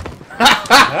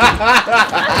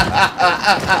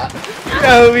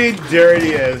 That would be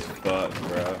dirty as fuck,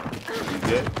 bro. You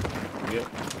good? You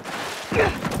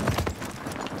good?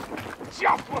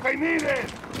 Just what I needed!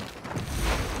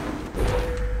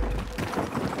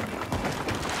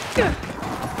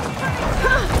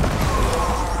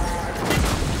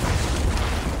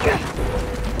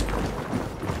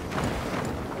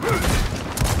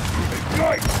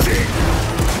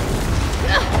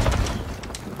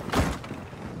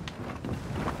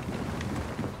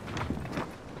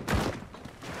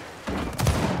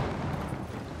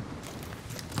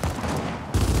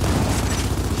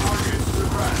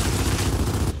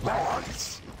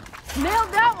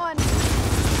 Nailed that one.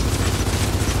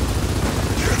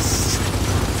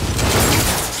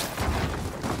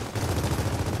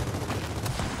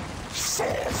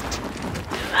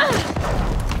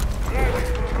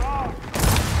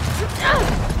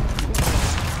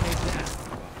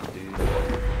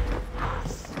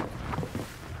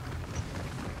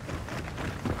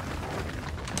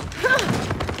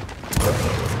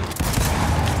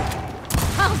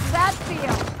 How's that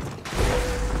feel?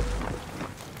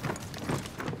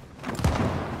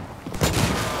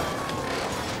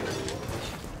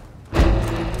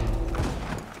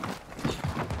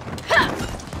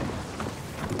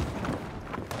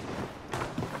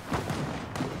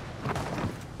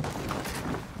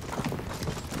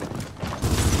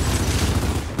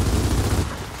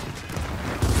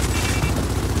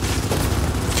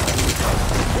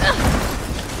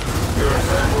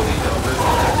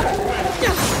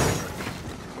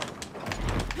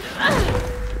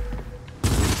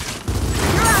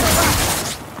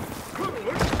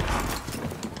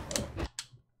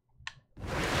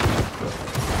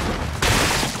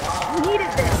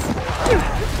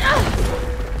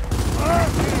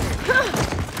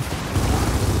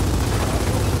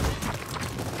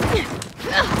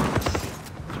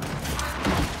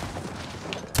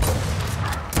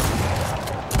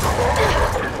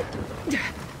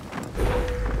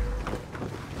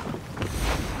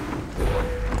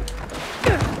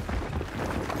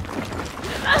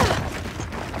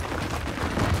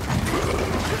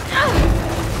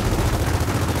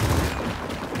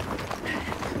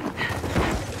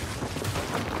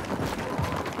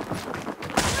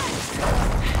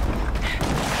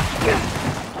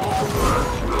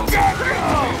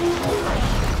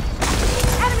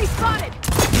 Enemy spotted!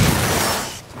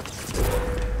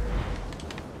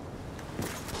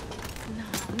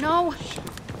 No.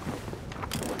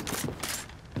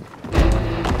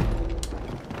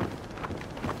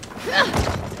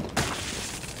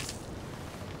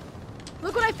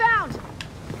 Look what I found!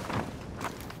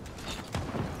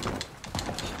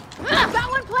 Got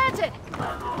one planted!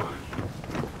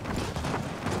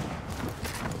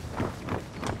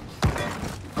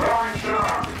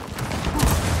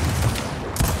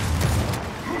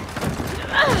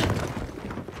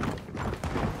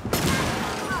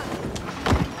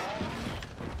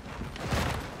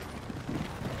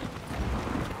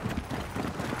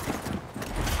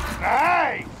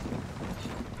 Hey!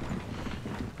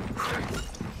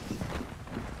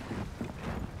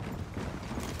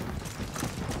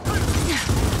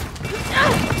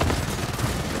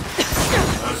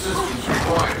 Assistance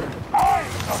required.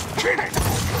 I'm kidding!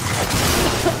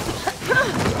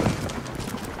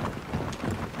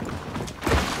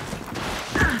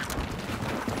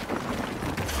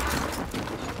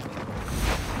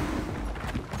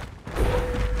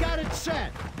 Got it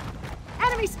set.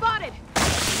 Enemy spotted!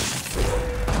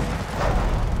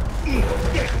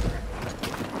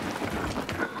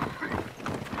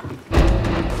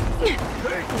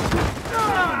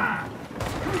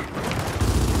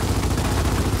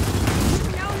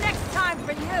 No next time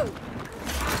for you!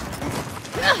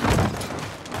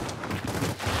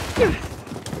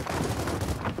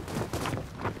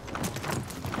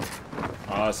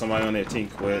 Somebody on their team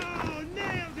quit. Oh,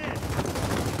 nailed it!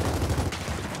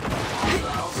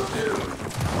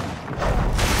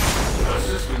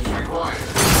 Assistance required.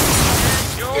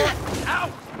 You're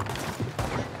out!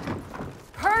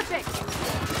 Perfect!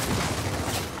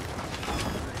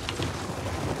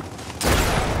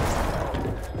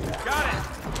 Got it!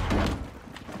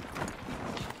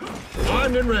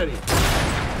 Armed and ready.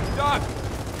 Done!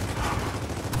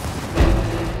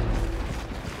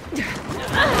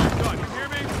 Done, you hear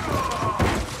me?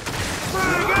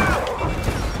 Bring out!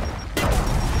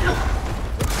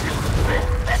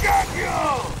 Got you!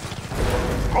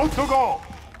 Go to go!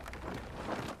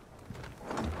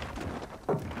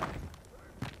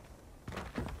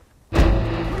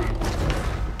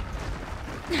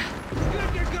 Get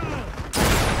your gun!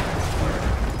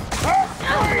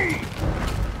 Free!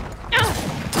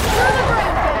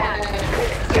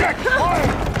 Check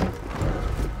fire!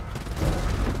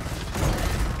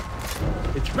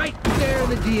 It's right there in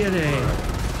the DNA.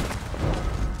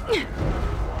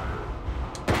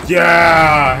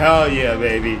 Yeah, hell yeah,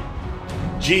 baby.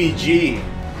 GG.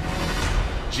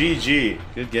 GG.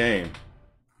 Good game.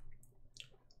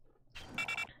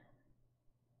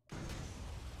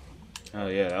 Oh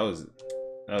yeah, that was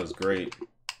great.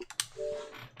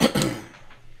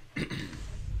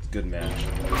 Good match.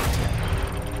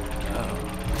 Oh.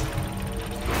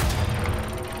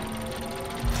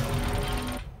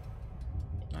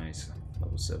 Nice.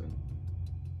 Level 7.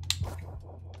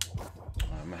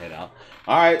 I'm gonna head out.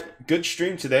 Alright, good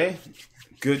stream today.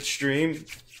 Good stream.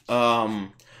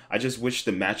 I just wish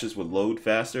the matches would load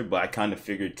faster, but I kind of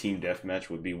figured Team Deathmatch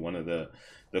would be one of the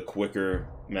quicker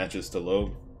matches to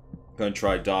load. Gonna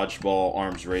try Dodgeball,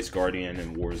 Arms Race, Guardian,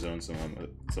 and Warzone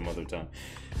some other time.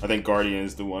 I think Guardian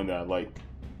is the one that I like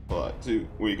a lot too,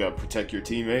 where you gotta protect your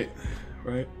teammate,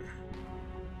 right?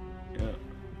 Yeah.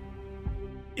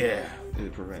 Yeah.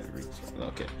 It prevent respawn.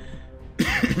 Okay.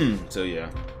 So yeah.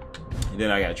 And then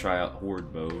I gotta try out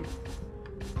Horde mode.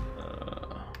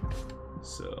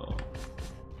 So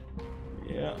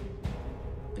yeah.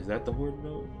 Is that the Horde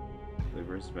mode? The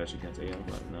versus match against AI?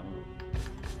 No.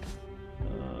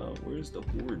 Where's the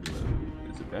Horde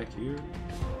mode? Is it back here?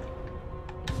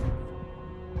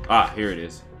 Ah, here it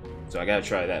is. So I gotta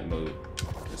try that mode.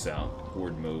 This out.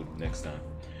 Horde mode next time.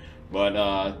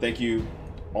 But thank you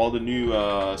all the new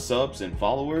subs and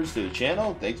followers to the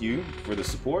channel. Thank you for the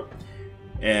support.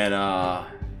 And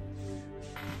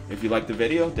if you liked the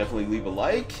video, definitely leave a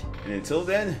like. And until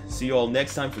then, see you all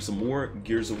next time for some more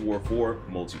Gears of War 4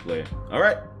 multiplayer.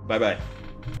 Alright, bye bye.